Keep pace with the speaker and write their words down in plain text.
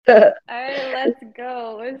All right, let's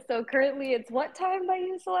go. So currently it's what time by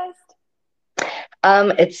you, Celeste?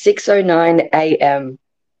 It's 6:09 a.m.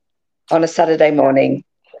 on a Saturday Got morning.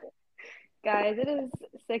 Guys, it is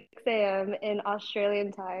 6 a.m. in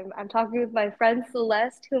Australian time. I'm talking with my friend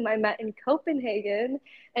Celeste, whom I met in Copenhagen,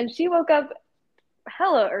 and she woke up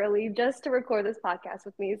hella early just to record this podcast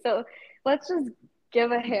with me. So let's just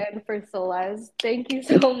give a hand for Celeste. Thank you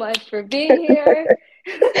so much for being here,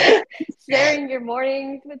 sharing your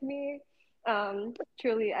mornings with me.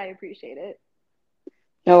 Truly, I appreciate it.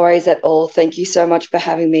 No worries at all. Thank you so much for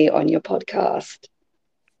having me on your podcast.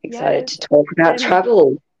 Excited Yes, to talk about and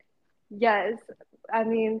travel. yes, I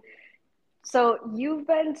mean, so you've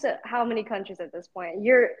been to how many countries at this point?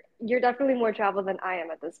 You're definitely more traveled than I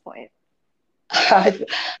am at this point. I've,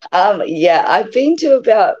 yeah, I've been to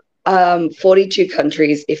about 42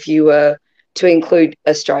 countries if you were to include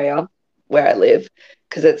Australia, where I live,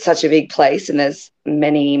 because it's such a big place and there's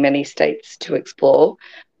many, many states to explore.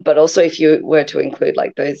 But also if you were to include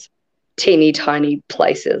like those teeny tiny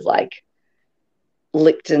places like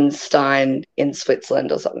Liechtenstein in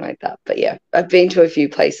Switzerland or something like that. But yeah, I've been to a few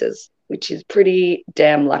places, which is pretty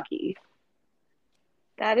damn lucky.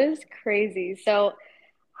 That is crazy. So,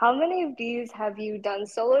 how many of these have you done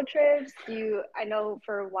solo trips? I know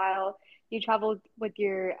for a while you traveled with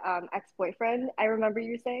your ex-boyfriend. I remember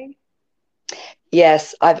you saying.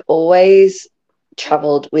 Yes, I've always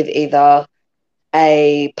traveled with either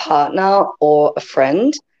a partner or a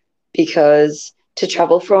friend because to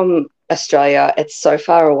travel from Australia, it's so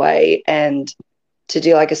far away, and to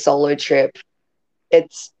do like a solo trip,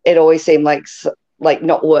 it always seemed like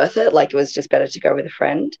not worth it. Like it was just better to go with a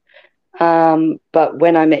friend. But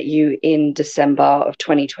when I met you in December of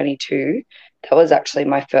 2022, that was actually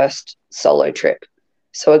my first solo trip.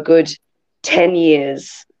 So a good 10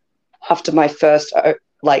 years after my first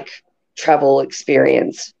like travel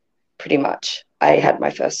experience, pretty much, I had my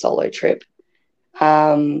first solo trip.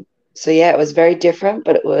 So yeah, it was very different,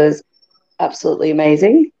 but it was absolutely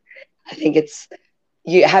amazing. I think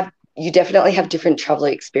you definitely have different travel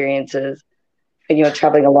experiences when you're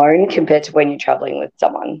traveling alone compared to when you're traveling with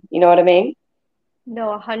someone. You know what I mean? No,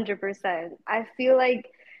 100%. I feel like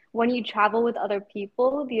when you travel with other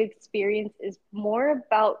people, the experience is more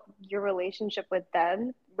about your relationship with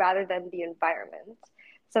them rather than the environment.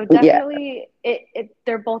 So Yeah, definitely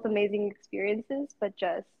they're both amazing experiences, but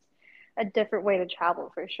just a different way to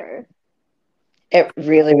travel for sure. it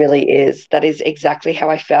really, really is. That is exactly how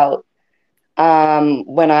I felt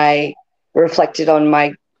when I reflected on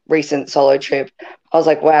my recent solo trip. I was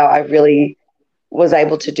like, wow, I really was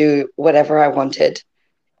able to do whatever I wanted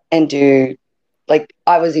and do, like,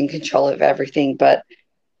 I was in control of everything. But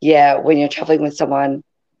yeah, when you're traveling with someone,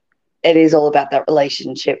 it is all about that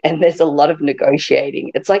relationship. And there's a lot of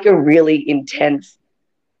negotiating. It's like a really intense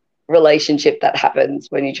relationship that happens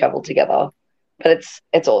when you travel together. But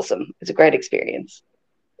it's awesome. It's a great experience.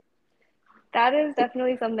 That is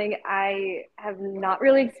definitely something I have not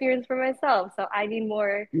really experienced for myself. So um,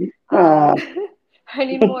 Uh, I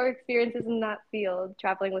need more experiences in that field,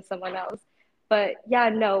 traveling with someone else. But yeah,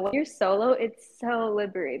 no, when you're solo, it's so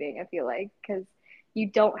liberating, I feel like, because you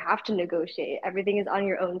don't have to negotiate. Everything is on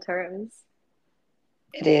your own terms.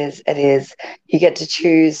 it is. It is. You get to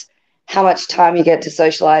choose how much time you get to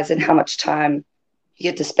socialize and how much time you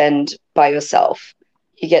get to spend by yourself.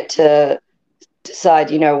 You get to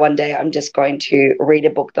decide, one day I'm just going to read a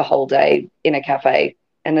book the whole day in a cafe,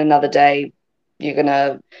 and another day you're going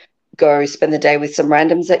to go spend the day with some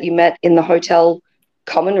randoms that you met in the hotel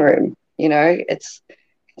common room.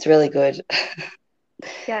 It's really good.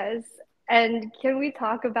 Yes. And can we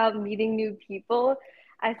talk about meeting new people?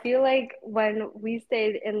 I feel like when we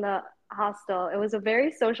stayed in the hostel, it was a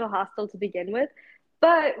very social hostel to begin with,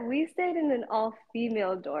 but we stayed in an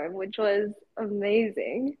all-female dorm, which was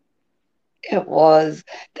amazing. That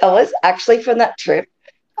was actually from that trip.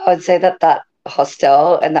 I would say that that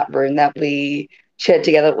hostel and that room that we shared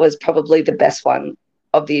together was probably the best one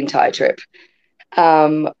of the entire trip.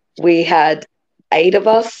 We had eight of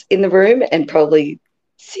us in the room, and probably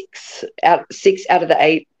six out of the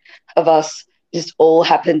eight of us just all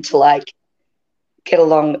happened to like get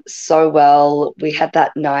along so well. We had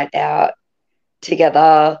that night out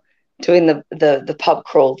together doing the pub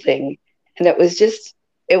crawl thing, and it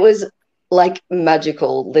was like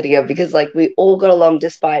magical, Lydia, because like we all got along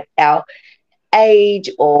despite our age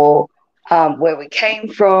or where we came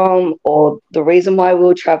from or the reason why we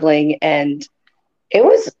were traveling, and it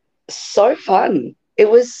was so fun. It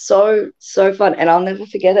was so fun, and I'll never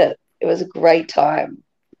forget it. It was a great time.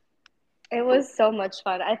 It was so much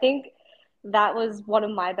fun. I think that was one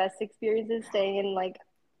of my best experiences staying in like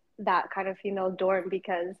that kind of female dorm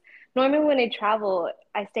because normally when I travel,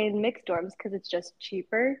 I stay in mixed dorms because it's just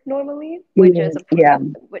cheaper normally, which is Mm, yeah.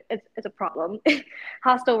 it's a problem.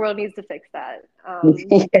 Hostel world needs to fix that.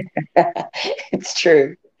 It's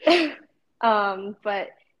true. But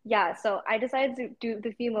yeah, so I decided to do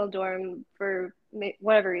the female dorm for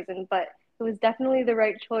whatever reason, but it was definitely the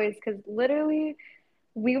right choice because literally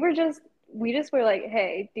we were just we just were like,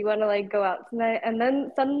 hey, do you want to like go out tonight? And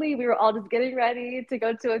then suddenly we were all just getting ready to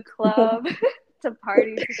go to a club to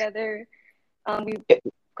party together. We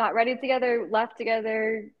got ready together, left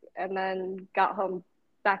together, and then got home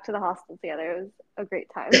back to the hostel together. It was a great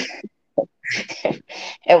time.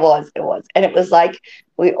 It was. And it was like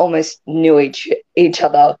we almost knew each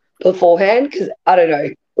other beforehand because I don't know,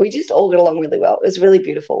 we just all got along really well. It was really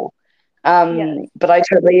beautiful. Yes. But I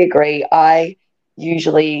totally agree. I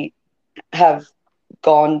usually have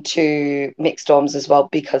gone to mixed dorms as well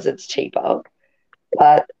because it's cheaper.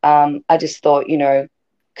 But I just thought,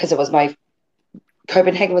 because it was my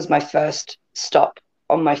Copenhagen was my first stop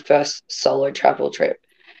on my first solo travel trip.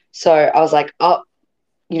 So I was like, oh,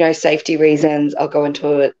 safety reasons, I'll go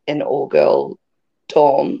into an all girl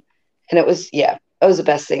dorm. And it was, yeah, it was the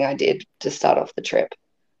best thing I did to start off the trip.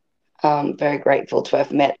 Very grateful to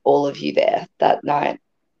have met all of you there that night.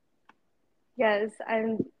 Yes,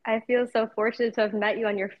 I feel so fortunate to have met you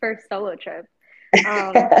on your first solo trip.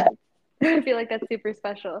 Um, I feel like that's super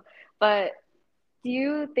special. But do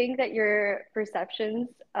you think that your perceptions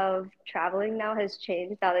of traveling now has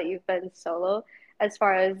changed now that you've been solo as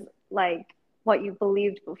far as like what you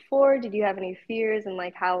believed before? Did you have any fears and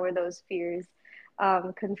like how were those fears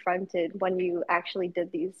confronted when you actually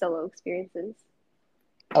did these solo experiences?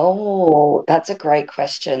 Oh, that's a great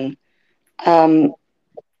question. Um,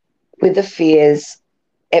 with the fears,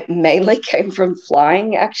 it mainly came from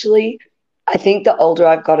flying, actually. I think the older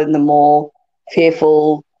I've gotten, the more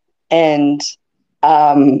fearful and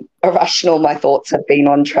irrational my thoughts have been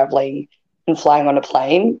on traveling and flying on a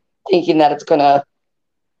plane, thinking that it's going to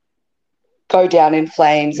go down in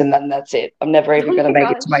flames and then that's it. I'm never Oh even going to my make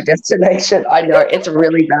it to my gosh. destination. I know it's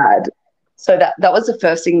really bad. So that was the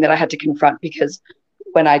first thing that I had to confront because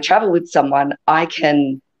when I travel with someone, I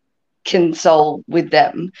can console with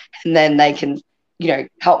them and then they can,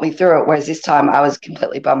 help me through it. Whereas this time I was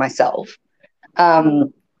completely by myself.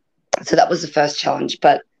 Um, so that was the first challenge.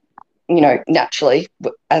 But, naturally,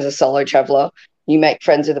 as a solo traveler, you make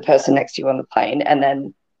friends with the person next to you on the plane and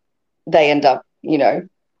then they end up,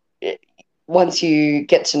 once you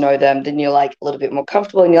get to know them, then you're like a little bit more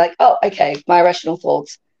comfortable and you're like, oh, okay, my irrational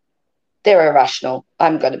thoughts, they're irrational.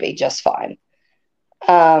 I'm going to be just fine.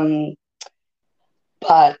 Um,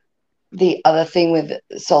 but the other thing with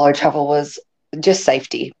solo travel was just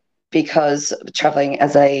safety because traveling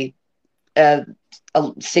as a, a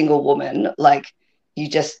single woman, like you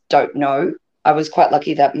just don't know. I was quite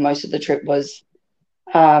lucky that most of the trip was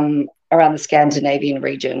around the Scandinavian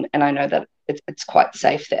region, and I know that it's quite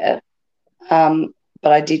safe there. Um,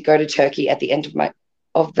 but I did go to Turkey at the end of my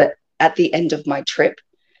trip,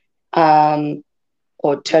 um,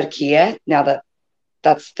 or Turkey. Now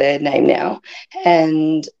that's their name now,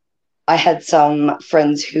 and I had some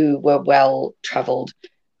friends who were well traveled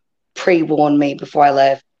pre-warn me before I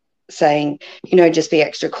left, saying, just be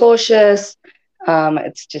extra cautious.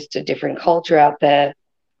 It's just a different culture out there.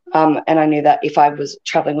 And I knew that if I was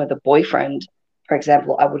traveling with a boyfriend, for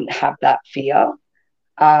example, I wouldn't have that fear.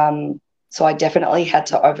 So I definitely had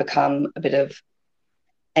to overcome a bit of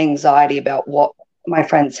anxiety about what my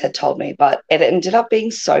friends had told me, but it ended up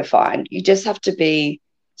being so fine. You just have to be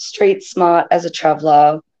street smart as a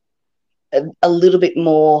traveler, a little bit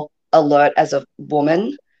more alert as a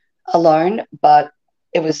woman alone, but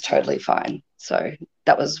it was totally fine. So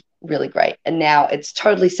that was really great. And now it's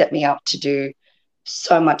totally set me up to do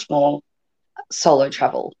so much more solo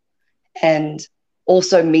travel and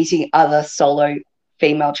also meeting other solo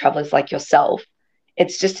female travelers like yourself.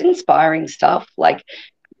 It's just inspiring stuff like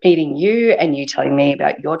meeting you and you telling me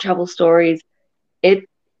about your travel stories. It,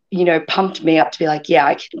 pumped me up to be like, yeah,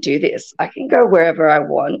 I can do this. I can go wherever I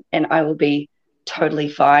want and I will be totally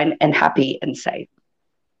fine and happy and safe.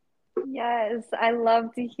 Yes, I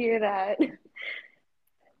love to hear that.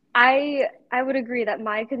 I would agree that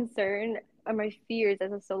my concern or my fears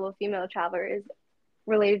as a solo female traveler is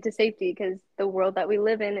related to safety because the world that we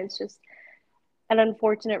live in is just an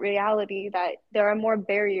unfortunate reality that there are more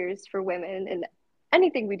barriers for women in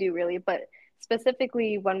anything we do really, but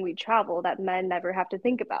specifically when we travel that men never have to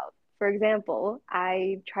think about. For example,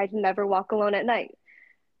 I try to never walk alone at night.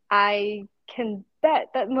 I can bet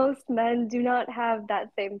that most men do not have that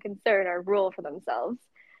same concern or rule for themselves.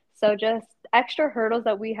 So just extra hurdles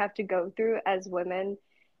that we have to go through as women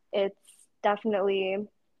it's definitely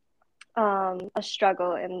a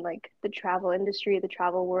struggle in like the travel industry, the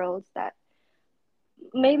travel world that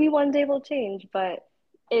maybe one day will change, but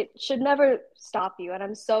it should never stop you. And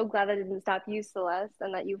I'm so glad that it didn't stop you, Celeste,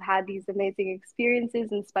 and that you've had these amazing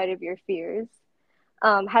experiences in spite of your fears.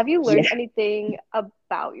 Have you learned Yeah, anything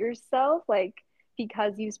about yourself, like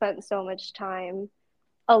because you spent so much time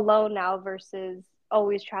alone now versus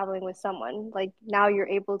always traveling with someone? Like now you're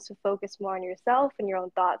able to focus more on yourself and your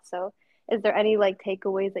own thoughts. So, is there any like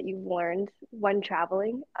takeaways that you've learned when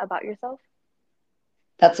traveling about yourself?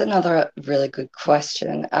 that's another really good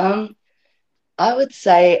question. I would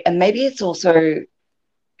say, and maybe it's also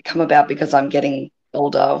come about because I'm getting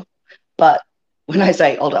older, but when I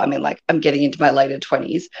say older, I mean like I'm getting into my later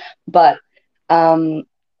 20s, but um,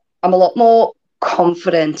 I'm a lot more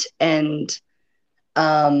confident and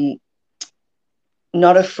um,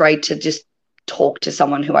 not afraid to just talk to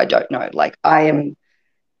someone who I don't know. Like I am,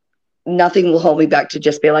 nothing will hold me back to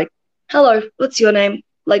just be like, hello, what's your name?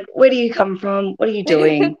 Like, where do you come from? What are you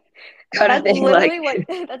doing? Kind of That's thing. Like, literally what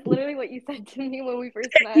that's literally what you said to me when we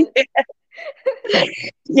first met.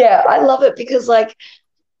 yeah, I love it because like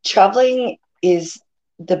traveling is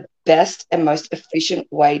the best and most efficient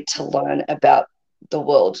way to learn about the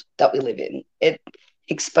world that we live in. It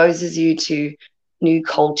exposes you to new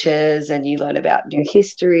cultures and you learn about new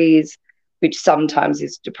histories, which sometimes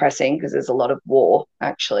is depressing because there's a lot of war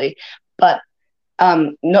actually. But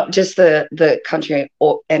not just the country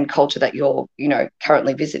and culture that you're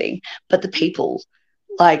currently visiting, but the people.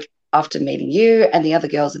 Like after meeting you and the other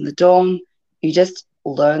girls in the dorm, you just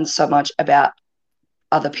learn so much about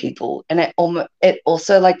other people, and it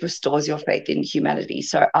also like restores your faith in humanity.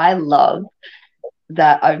 So I love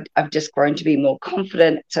that I've just grown to be more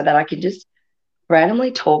confident so that I can just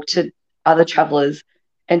randomly talk to other travelers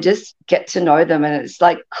and just get to know them. And it's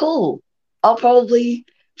like, cool, I'll probably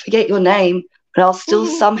forget your name, but I'll still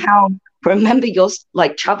somehow remember your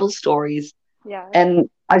like travel stories. Yeah. And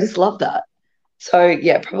I just love that. So,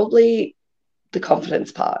 yeah, probably the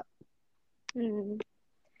confidence part. Mm.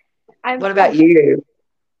 I'm What about you?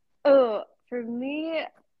 oh, for me,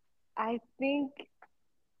 I think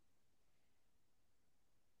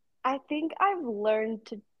I think I've learned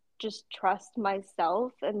to just trust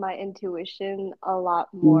myself and my intuition a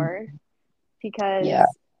lot more Yeah.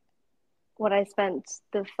 because when I spent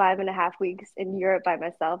the 5.5 weeks in Europe by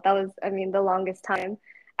myself, that was, I mean, the longest time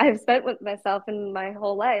I've spent with myself in my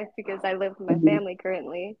whole life because I live with my Mhm. family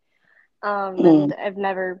currently. Mm, And I've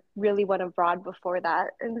never really went abroad before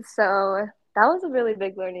that. And so that was a really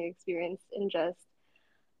big learning experience in just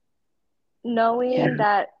yeah. knowing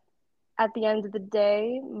that at the end of the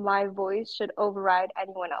day, my voice should override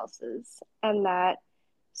anyone else's, and that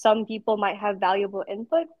some people might have valuable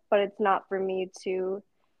input, but it's not for me to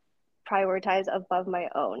prioritize above my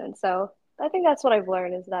own. And so I think that's what I've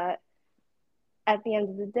learned is that at the end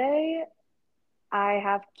of the day, I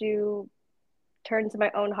have to turn to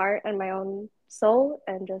my own heart and my own soul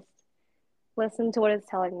and just listen to what it's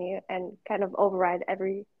telling me and kind of override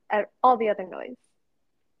all the other noise.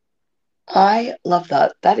 I love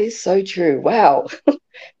that. That is so true. Wow.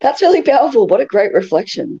 That's really powerful. What a great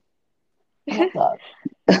reflection. I love that.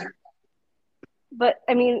 But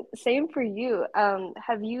I mean, same for you.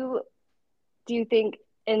 Do you think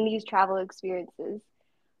in these travel experiences,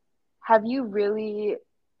 have you really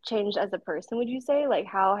changed as a person, would you say? Like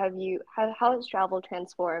how has travel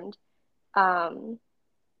transformed um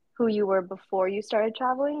who you were before you started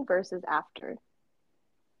traveling versus after?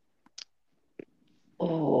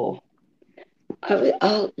 Oh,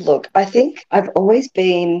 look, I think I've always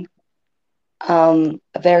been a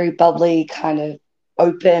very bubbly, kind of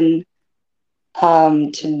open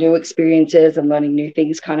to new experiences and learning new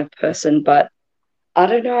things kind of person. But I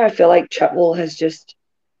don't know. I feel like travel has just,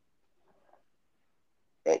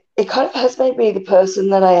 it kind of has made me the person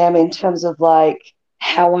that I am in terms of like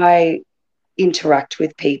how I interact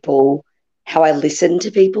with people, how I listen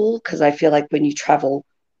to people, because I feel like when you travel,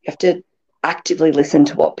 you have to actively listen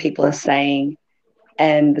to what people are saying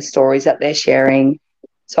and the stories that they're sharing.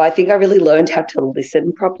 So I think I really learned how to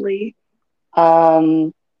listen properly.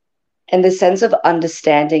 Um, and the sense of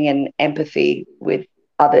understanding and empathy with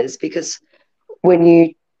others, because when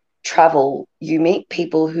you travel, you meet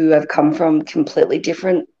people who have come from completely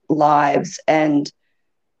different lives, and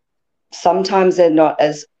sometimes they're not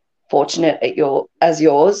as fortunate as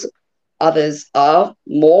yours. Others are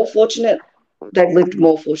more fortunate. They've lived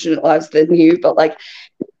more fortunate lives than you, but like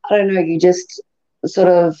I don't know, you just sort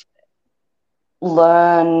of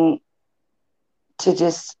learn to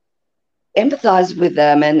just empathize with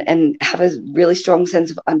them and have a really strong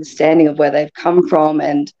sense of understanding of where they've come from.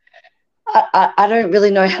 And I don't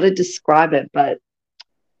really know how to describe it, but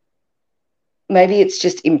maybe it's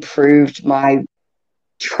just improved my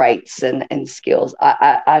traits and skills.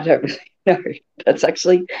 I don't really know. That's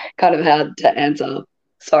actually kind of hard to answer.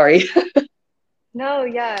 Sorry. No,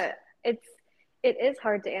 yeah, it's it is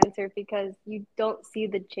hard to answer because you don't see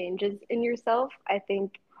the changes in yourself, I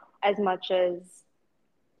think, as much as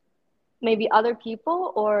maybe other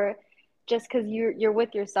people, or just because you're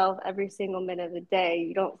with yourself every single minute of the day,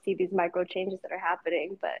 you don't see these micro changes that are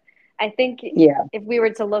happening. But I think Yeah. if we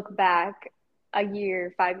were to look back a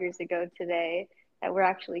year, 5 years ago today, that we're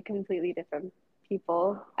actually completely different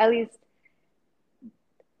people. At least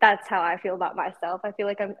that's how I feel about myself. I feel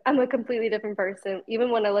like I'm a completely different person.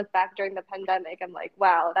 Even when I look back during the pandemic, I'm like,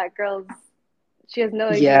 wow, that girl's she has no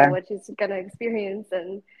idea Yeah. what she's gonna experience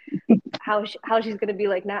and how she's gonna be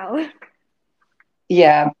like now.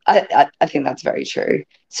 Yeah. I think that's very true.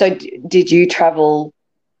 So did you travel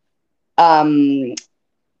um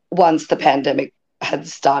once the pandemic had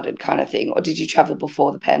started kind of thing, or did you travel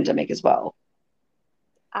before the pandemic as well?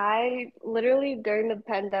 I literally during the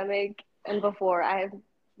pandemic and before, I've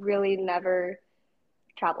really never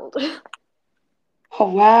traveled.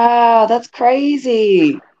 Oh wow, that's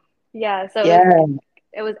crazy. Yeah, so Yeah.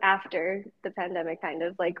 it was after the pandemic, kind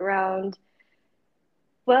of like around.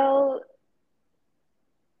 Well,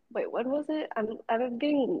 wait, when was it? I'm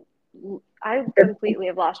getting I completely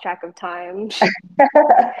have lost track of time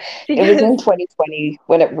It was because in 2020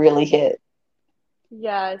 when it really hit.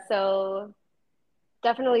 yeah, so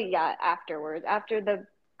definitely yeah, afterwards, after the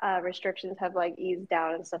restrictions have like eased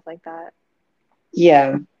down and stuff like that.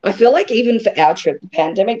 Yeah. I feel like even for our trip, the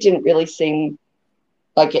pandemic didn't really seem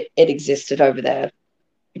like it existed over there,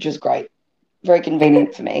 which was great. Very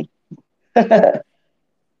convenient for me.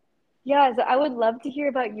 Yeah, so I would love to hear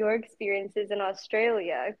about your experiences in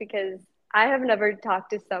Australia because I have never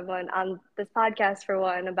talked to someone on this podcast for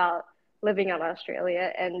one about living in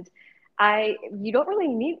Australia, and I you don't really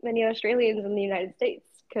meet many Australians in the United States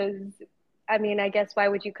because I mean, I guess why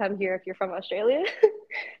would you come here if you're from Australia?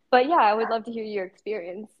 But yeah, I would love to hear your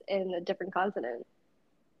experience in a different continent.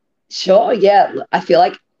 Sure, yeah. I feel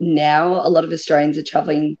like now a lot of Australians are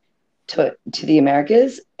traveling to the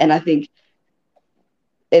Americas, and I think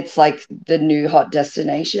it's like the new hot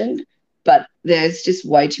destination. But there's just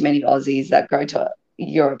way too many Aussies that go to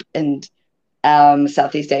Europe and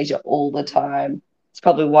Southeast Asia all the time. It's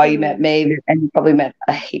probably why you met Mm, me, and you probably met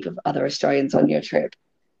a heap of other Australians on your trip.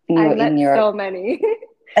 And you I were in met Europe. so many.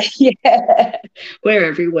 Yeah, we're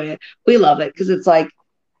everywhere. We love it because it's like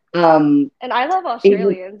And I love even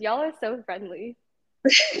Australians. Y'all are so friendly.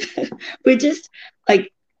 we're just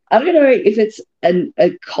like I don't know if it's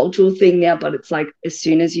a cultural thing now, but it's like as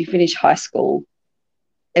soon as you finish high school,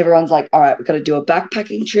 everyone's like, all right, we've got to do a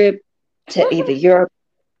backpacking trip to either Europe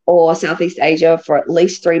or Southeast Asia for at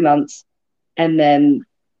least 3 months. And then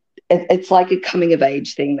it's like a coming of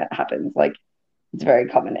age thing that happens. Like it's very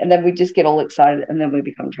common. And then we just get all excited and then we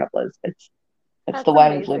become travelers. It's the That's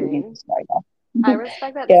way of living in amazing. I Australia.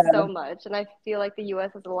 respect that Yeah. so much, and I feel like the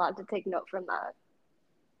US has a lot to take note from that.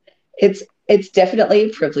 It's definitely a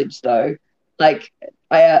privilege though. Like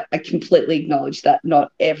I completely acknowledge that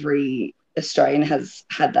not every Australian has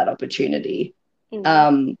had that opportunity. Mm.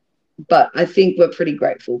 Um, but I think we're pretty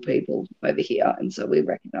grateful people over here, and so we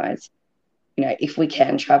recognise, if we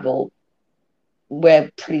can travel,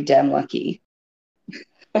 we're pretty damn lucky.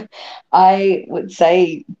 I would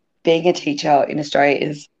say being a teacher in Australia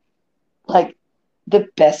is like the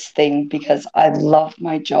best thing because I love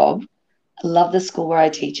my job. I love the school where I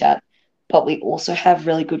teach at, but we also have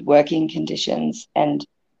really good working conditions and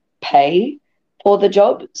pay for the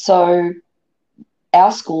job. So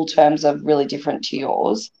our school terms are really different to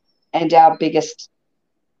yours, and our biggest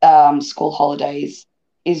school holidays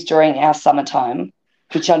is during our summertime,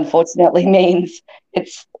 which unfortunately means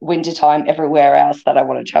it's wintertime everywhere else that I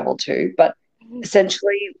want to travel to. But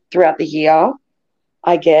essentially, throughout the year,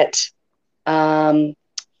 I get um,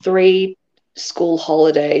 three school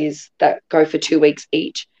holidays that go for 2 weeks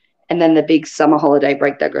each, and then the big summer holiday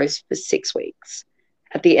break that goes for 6 weeks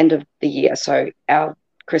at the end of the year. So our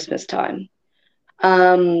Christmas time.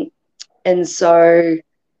 Um, and so,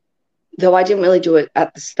 though I didn't really do it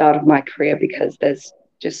at the start of my career because there's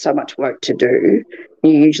just so much work to do,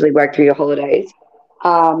 you usually work through your holidays.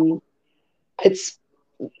 Um, it's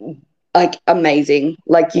like amazing.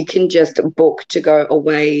 Like you can just book to go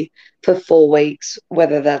away for 4 weeks,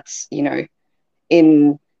 whether that's,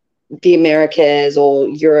 in the Americas or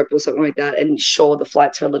Europe or something like that. And sure, the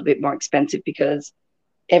flights are a little bit more expensive because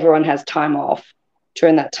everyone has time off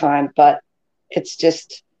during that time. But it's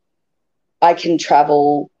just, I can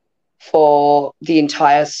travel for the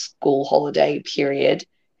entire school holiday period,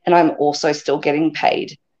 and I'm also still getting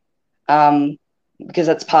paid um, because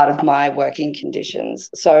that's part of my working conditions.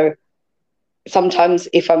 So sometimes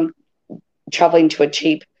if I'm traveling to a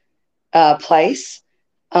cheap place,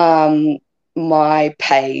 um, my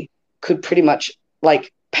pay could pretty much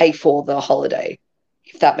like pay for the holiday,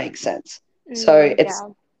 if that makes sense. So it's Yeah.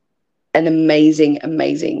 an amazing,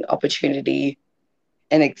 amazing opportunity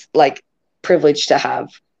and it's like privilege to have.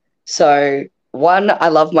 So one, I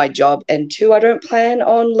love my job, and two, I don't plan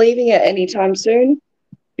on leaving it anytime soon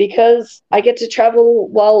because I get to travel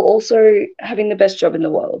while also having the best job in the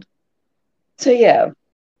world. So yeah,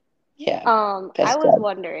 I best was job.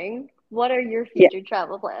 wondering, what are your Yeah. future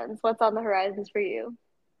travel plans? What's on the horizons for you?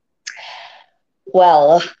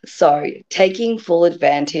 Well, so taking full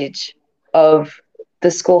advantage of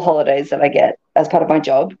the school holidays that I get as part of my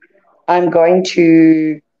job, I'm going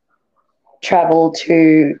to travel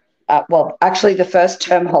to, well, actually, the first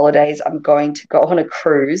term holidays, I'm going to go on a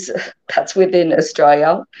cruise. That's within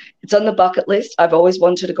Australia. It's on the bucket list. I've always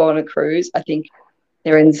wanted to go on a cruise. I think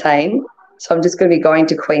they're insane. So I'm just going to be going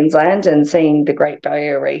to Queensland and seeing the Great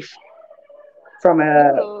Barrier Reef from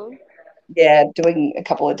Ooh. yeah, doing a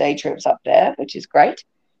couple of day trips up there, which is great.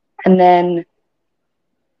 And then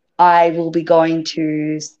I will be going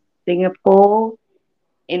to Singapore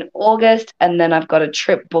in August, and then I've got a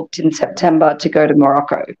trip booked in September to go to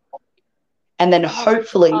Morocco. And then Oh, that's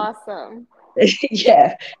hopefully, awesome.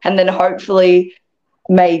 yeah, and then hopefully,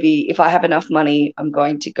 maybe if I have enough money, I'm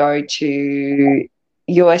going to go to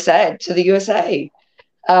the USA.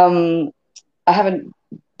 Um, I haven't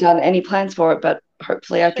done any plans for it, but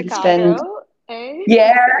hopefully I can spend, Chicago, eh?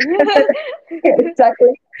 yeah, Just kidding.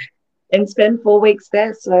 exactly, and spend 4 weeks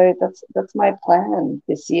there. So that's my plan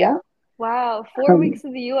this year. Wow, 4 weeks Um,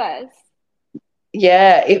 in the US.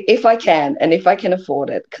 yeah, if I can and if I can afford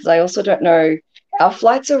it, because I also don't know. Our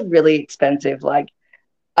flights are really expensive. Like,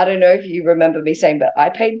 I don't know if you remember me saying, but I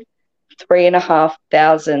paid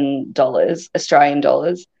 $3,500 Australian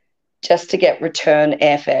dollars just to get return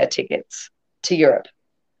airfare tickets to Europe.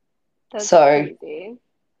 That's So crazy.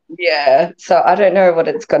 yeah, so I don't know what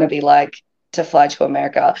it's going to be like to fly to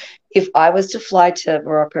America. If I was to fly to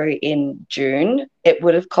Morocco in June, it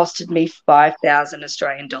would have costed me 5,000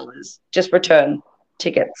 Australian dollars just return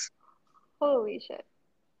tickets. Holy shit.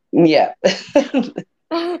 Yeah.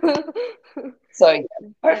 So yeah,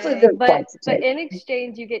 hopefully the Dang. But flights are but cheap. in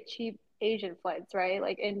exchange you get cheap Asian flights, right?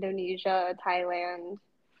 Like Indonesia, Thailand.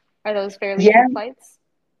 Are those fairly Yeah, cheap flights?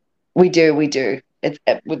 we do.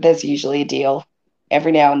 There's usually a deal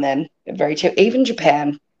every now and then. Very cheap. Even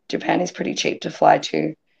Japan. Japan is pretty cheap to fly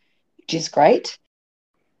to, which is great.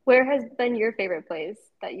 Where has been your favorite place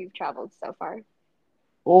that you've traveled so far?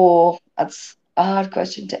 Or that's a hard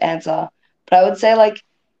question to answer. But I would say like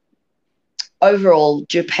overall,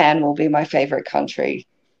 Japan will be my favorite country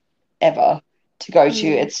ever to go to. Mm,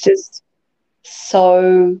 It's just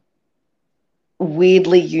so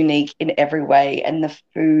weirdly unique in every way, and the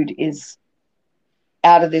food is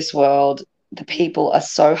out of this world. The people are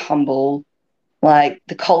so humble. Like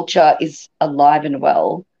the culture is alive and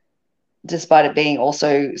well, despite it being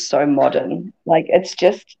also so modern. Like it's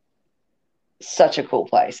just such a cool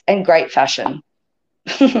place and great fashion.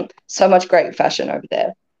 So much great fashion over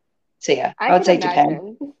there. So yeah, I I would can say Japan.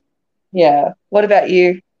 imagine. Yeah. What about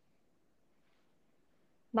you?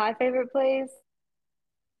 My favorite place,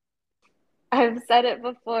 I've said it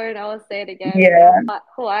before and I will say it again. Yeah.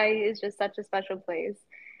 Hawaii is just such a special place.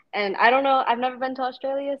 And I don't know, I've never been to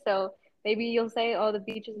Australia, so maybe you'll say, oh, the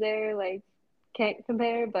beaches there, like, can't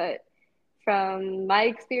compare. But from my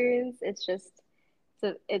experience, it's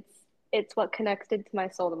it's what connected to my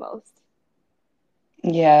soul the most.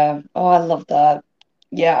 Yeah. Oh, I love that.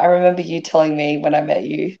 Yeah, I remember you telling me when I met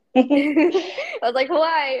you. I was like,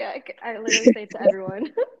 Hawaii. I literally say it to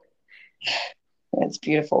everyone. It's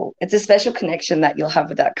beautiful. It's a special connection that you'll have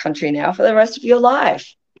with that country now for the rest of your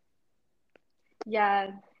life.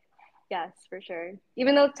 Yeah, yes, for sure.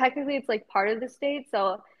 Even though technically it's like part of the state,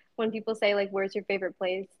 so when people say like where's your favorite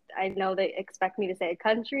place, I know they expect me to say a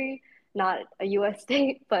country, not a US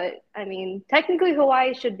state, but I mean, technically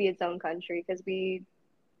Hawaii should be its own country because we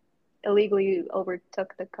illegally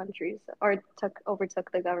overtook the countries or took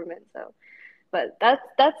overtook the government. So, but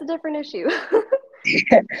that's a different issue.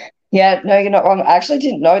 Yeah, no, you're not wrong. I actually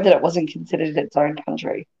didn't know that it wasn't considered its own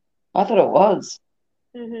country. I thought it was.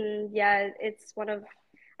 Yeah, it's one of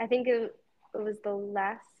I think it was the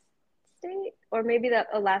last state or maybe that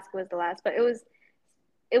Alaska was the last, but it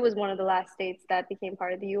was one of the last states that became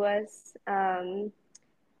part of the US. And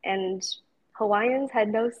Hawaiians had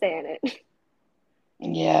no say in it.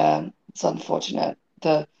 Yeah, it's unfortunate.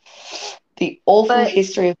 the the awful But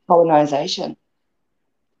history of colonization.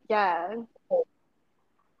 yeah,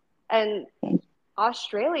 and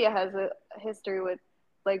Australia has a history with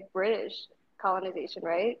like British colonization,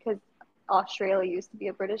 right? Because Australia used to be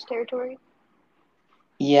a British territory.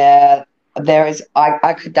 Yeah, there is.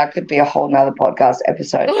 I could that could be a whole nother podcast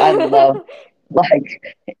episode. I love like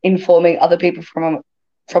informing other people from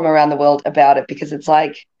around the world about it because it's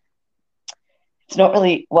like it's not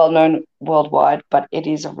really well known worldwide, but it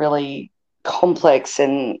is a really complex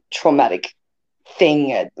and traumatic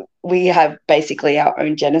thing. We have basically our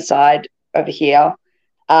own genocide over here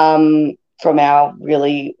from our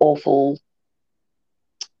really awful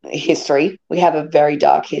history. We have a very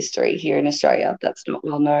dark history here in Australia that's not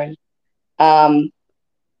well known. Um,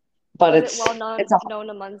 but Is it well it's known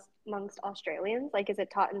amongst Australians? Like, is it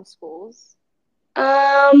taught in schools?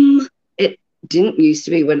 it didn't used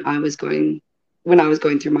to be when I was going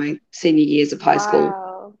through my senior years of high school.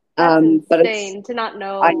 Wow, that's But it's insane to not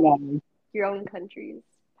I know know. your own country's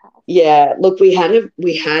past. Yeah, look, we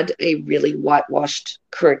had a really whitewashed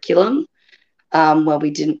curriculum where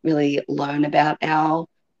we didn't really learn about our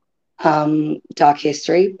dark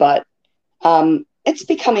history, but it's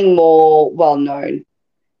becoming more well known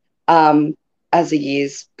as the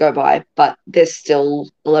years go by. But there's still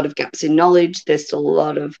a lot of gaps in knowledge. There's still a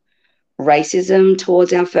lot of racism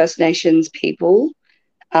towards our First Nations people.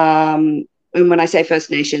 And when I say First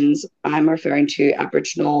Nations, I'm referring to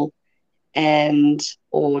Aboriginal and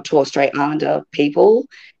or Torres Strait Islander people.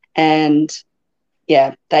 And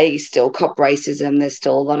yeah, they still cop racism. There's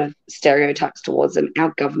still a lot of stereotypes towards them.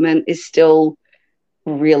 Our government is still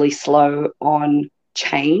really slow on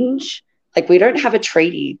change. Like, we don't have a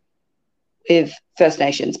treaty with First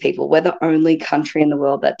Nations people. We're the only country in the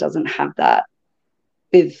world that doesn't have that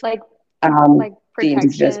with Like um, like the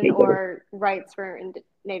Indigenous protection people. or rights for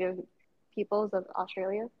native peoples of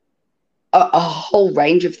Australia. A whole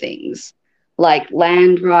range of things like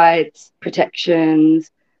land rights, protections,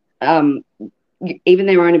 um, even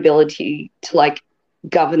their own ability to like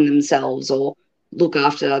govern themselves or look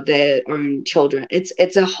after their own children. It's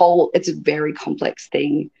a very complex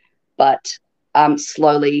thing, but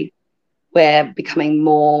slowly we're becoming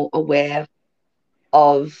more aware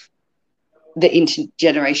of the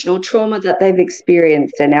intergenerational trauma that they've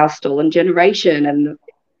experienced and our stolen generation. And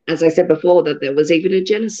as I said before, that there was even a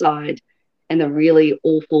genocide and the really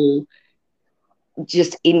awful,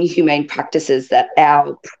 just inhumane practices that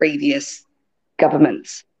our previous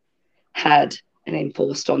governments had and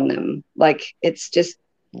enforced on them. Like, it's just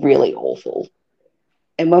really awful.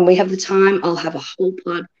 And when we have the time, I'll have a whole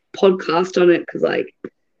podcast on it because, like,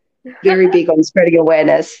 very big on spreading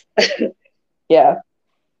awareness. Yeah.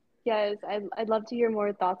 Yes, I'd love to hear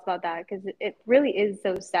more thoughts about that because it really is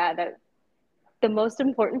so sad that the most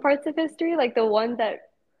important parts of history, like the ones that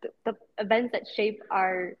the events that shape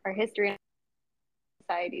our history and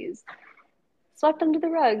societies, swept under the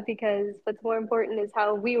rug because what's more important is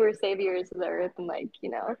how we were saviors of the earth and like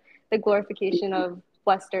the glorification of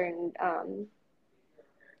Western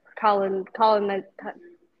colon.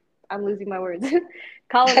 I'm losing my words.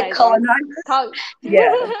 Colonizers. Colonizers. Col-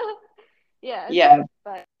 Yeah. yes, Yeah.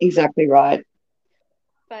 but Exactly right.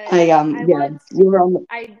 but I Yeah, want you were on.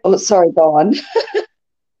 I Oh, sorry, go on.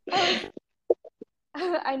 oh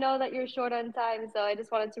I know that you're short on time, so I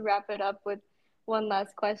just wanted to wrap it up with one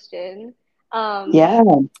last question. Um, Yeah.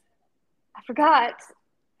 I forgot.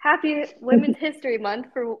 Happy Women's History Month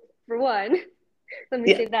for one. Let me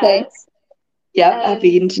Yeah. say that. Thanks. Yeah.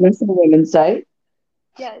 Happy And International Women's Day.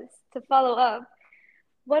 yes, to follow up,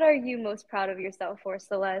 what are you most proud of yourself for,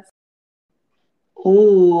 Celeste?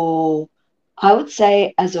 Oh, I would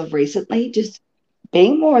say as of recently, just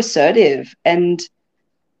being more assertive and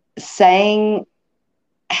saying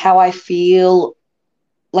how I feel,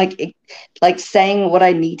 like like saying what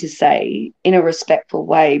I need to say in a respectful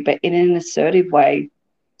way, but in an assertive way,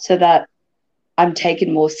 so that I'm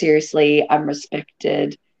taken more seriously, I'm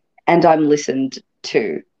respected, and I'm listened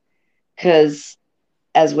to. Because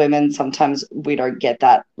as women, sometimes we don't get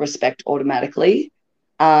that respect automatically.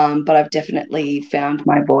 But I've definitely found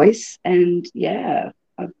my voice, and yeah,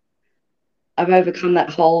 I've overcome that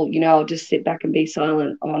whole, I'll just sit back and be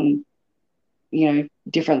silent on,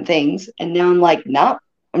 different things. And now I'm like, nah,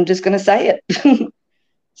 I'm just going to say it.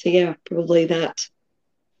 So yeah, probably that.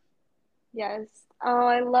 Yes. Oh,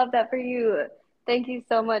 I love that for you. Thank you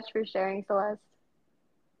so much for sharing, Celeste.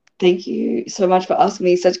 Thank you so much for asking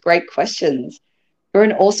me such great questions. You're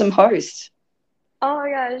an awesome host. Oh my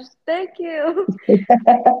gosh, thank you.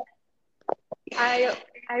 I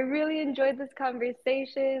I really enjoyed this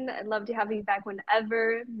conversation. I'd love to have you back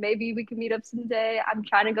whenever. Maybe we can meet up someday. I'm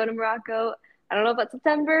trying to go to Morocco. I don't know about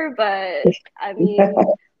September, but I mean,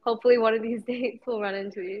 hopefully one of these days we'll run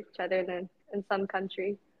into each other in some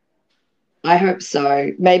country. I hope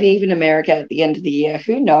so. Maybe even America at the end of the year.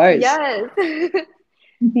 Who knows? Yes.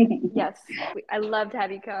 Yes. I love to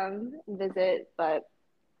have you come and visit, but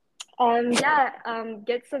yeah,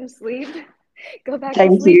 get some sleep. Go back to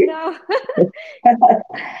Thank sleep you. now.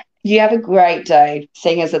 You have a great day,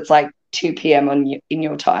 seeing as it's like 2 p.m. in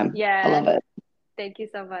your time. I Yeah. love it. Thank you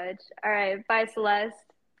so much. All right. Bye, Celeste.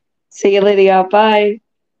 See you, Lydia. Bye.